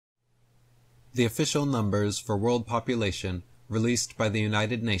The official numbers for world population released by the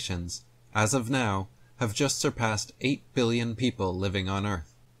United Nations, as of now, have just surpassed 8 billion people living on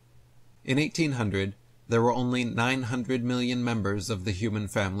Earth. In 1800, there were only 900 million members of the human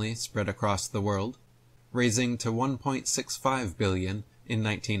family spread across the world, raising to 1.65 billion in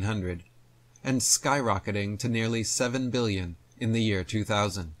 1900, and skyrocketing to nearly 7 billion in the year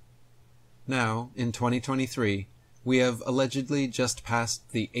 2000. Now, in 2023, we have allegedly just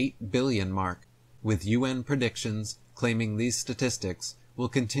passed the 8 billion mark, with UN predictions claiming these statistics will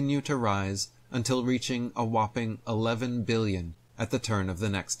continue to rise until reaching a whopping 11 billion at the turn of the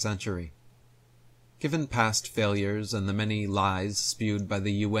next century. Given past failures and the many lies spewed by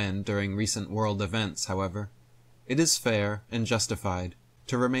the UN during recent world events, however, it is fair and justified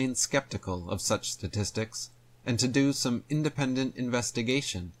to remain skeptical of such statistics and to do some independent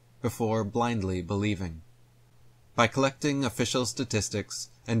investigation before blindly believing. By collecting official statistics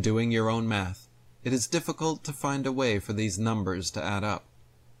and doing your own math, it is difficult to find a way for these numbers to add up.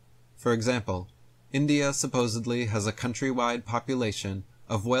 For example, India supposedly has a countrywide population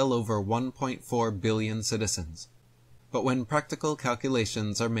of well over 1.4 billion citizens. But when practical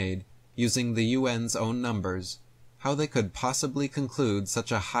calculations are made using the UN's own numbers, how they could possibly conclude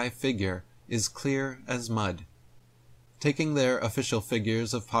such a high figure is clear as mud. Taking their official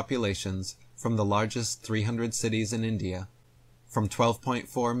figures of populations from the largest 300 cities in India, from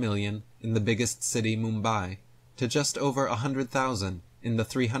 12.4 million in the biggest city Mumbai to just over 100,000 in the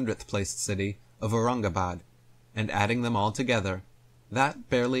 300th placed city of Aurangabad, and adding them all together, that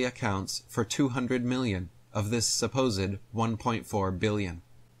barely accounts for 200 million of this supposed 1.4 billion.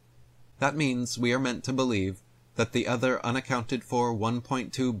 That means we are meant to believe that the other unaccounted for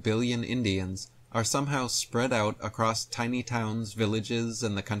 1.2 billion Indians are somehow spread out across tiny towns, villages,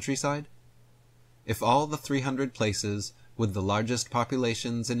 and the countryside? If all the 300 places with the largest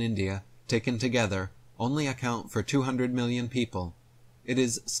populations in India taken together only account for 200 million people, it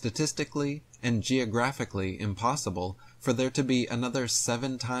is statistically and geographically impossible for there to be another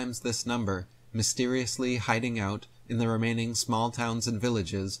 7 times this number mysteriously hiding out in the remaining small towns and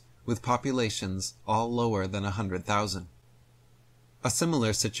villages with populations all lower than 100,000. A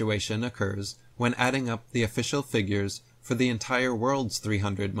similar situation occurs when adding up the official figures for the entire world's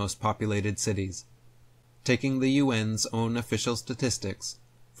 300 most populated cities. Taking the UN's own official statistics,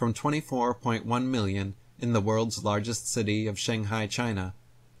 from 24.1 million in the world's largest city of Shanghai, China,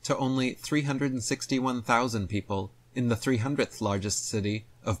 to only 361,000 people in the 300th largest city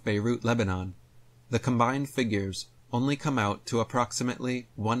of Beirut, Lebanon, the combined figures only come out to approximately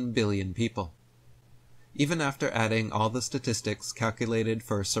 1 billion people. Even after adding all the statistics calculated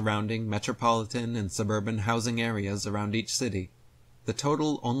for surrounding metropolitan and suburban housing areas around each city, the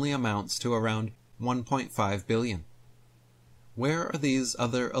total only amounts to around 1.5 billion. Where are these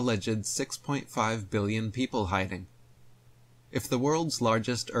other alleged 6.5 billion people hiding? If the world's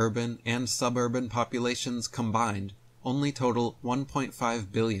largest urban and suburban populations combined only total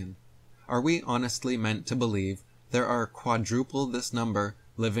 1.5 billion, are we honestly meant to believe there are quadruple this number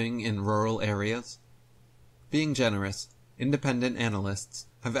living in rural areas? Being generous, independent analysts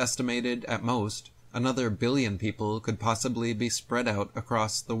have estimated at most another billion people could possibly be spread out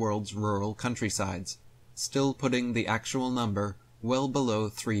across the world's rural countrysides, still putting the actual number well below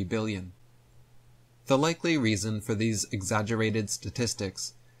 3 billion. The likely reason for these exaggerated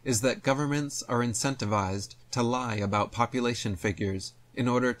statistics is that governments are incentivized to lie about population figures in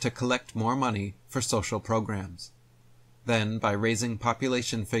order to collect more money for social programs. Then, by raising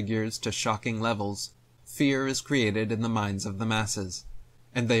population figures to shocking levels, fear is created in the minds of the masses,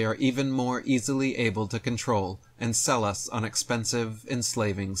 and they are even more easily able to control and sell us on expensive,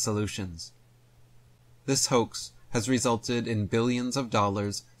 enslaving solutions. This hoax has resulted in billions of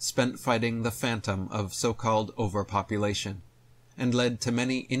dollars spent fighting the phantom of so-called overpopulation, and led to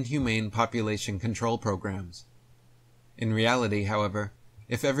many inhumane population control programs. In reality, however,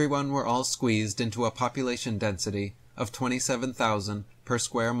 if everyone were all squeezed into a population density of 27,000 per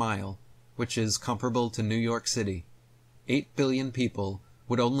square mile, which is comparable to New York City, 8 billion people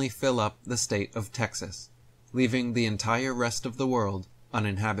would only fill up the state of Texas, leaving the entire rest of the world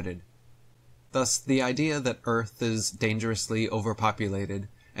uninhabited. Thus, the idea that Earth is dangerously overpopulated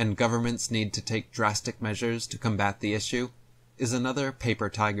and governments need to take drastic measures to combat the issue is another paper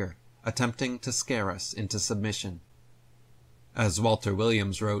tiger attempting to scare us into submission. As Walter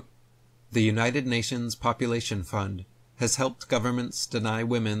Williams wrote, the United Nations Population Fund has helped governments deny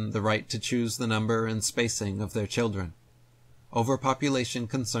women the right to choose the number and spacing of their children. Overpopulation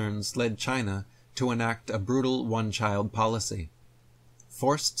concerns led China to enact a brutal one-child policy.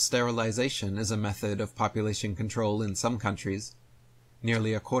 Forced sterilization is a method of population control in some countries.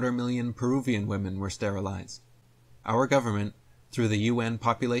 Nearly 250,000 Peruvian women were sterilized. Our government, through the UN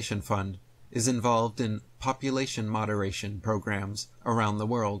Population Fund, is involved in population moderation programs around the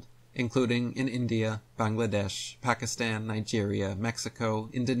world, including in India, Bangladesh, Pakistan, Nigeria, Mexico,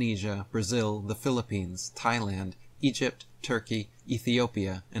 Indonesia, Brazil, the Philippines, Thailand, Egypt, Turkey,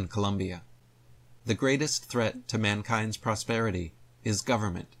 Ethiopia, and Colombia. The greatest threat to mankind's prosperity is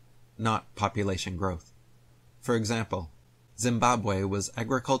government, not population growth. For example, Zimbabwe was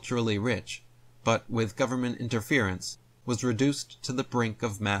agriculturally rich, but with government interference was reduced to the brink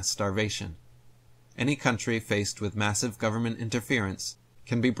of mass starvation. Any country faced with massive government interference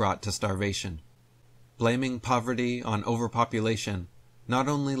can be brought to starvation. Blaming poverty on overpopulation not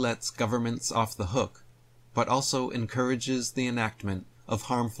only lets governments off the hook, but also encourages the enactment of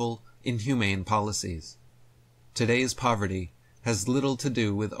harmful, inhumane policies. Today's poverty has little to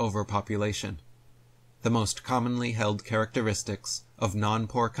do with overpopulation. The most commonly held characteristics of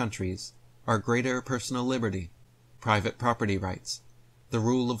non-poor countries are greater personal liberty, private property rights, the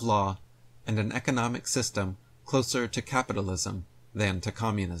rule of law, and an economic system closer to capitalism than to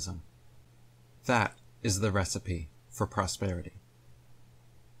communism. That is the recipe for prosperity.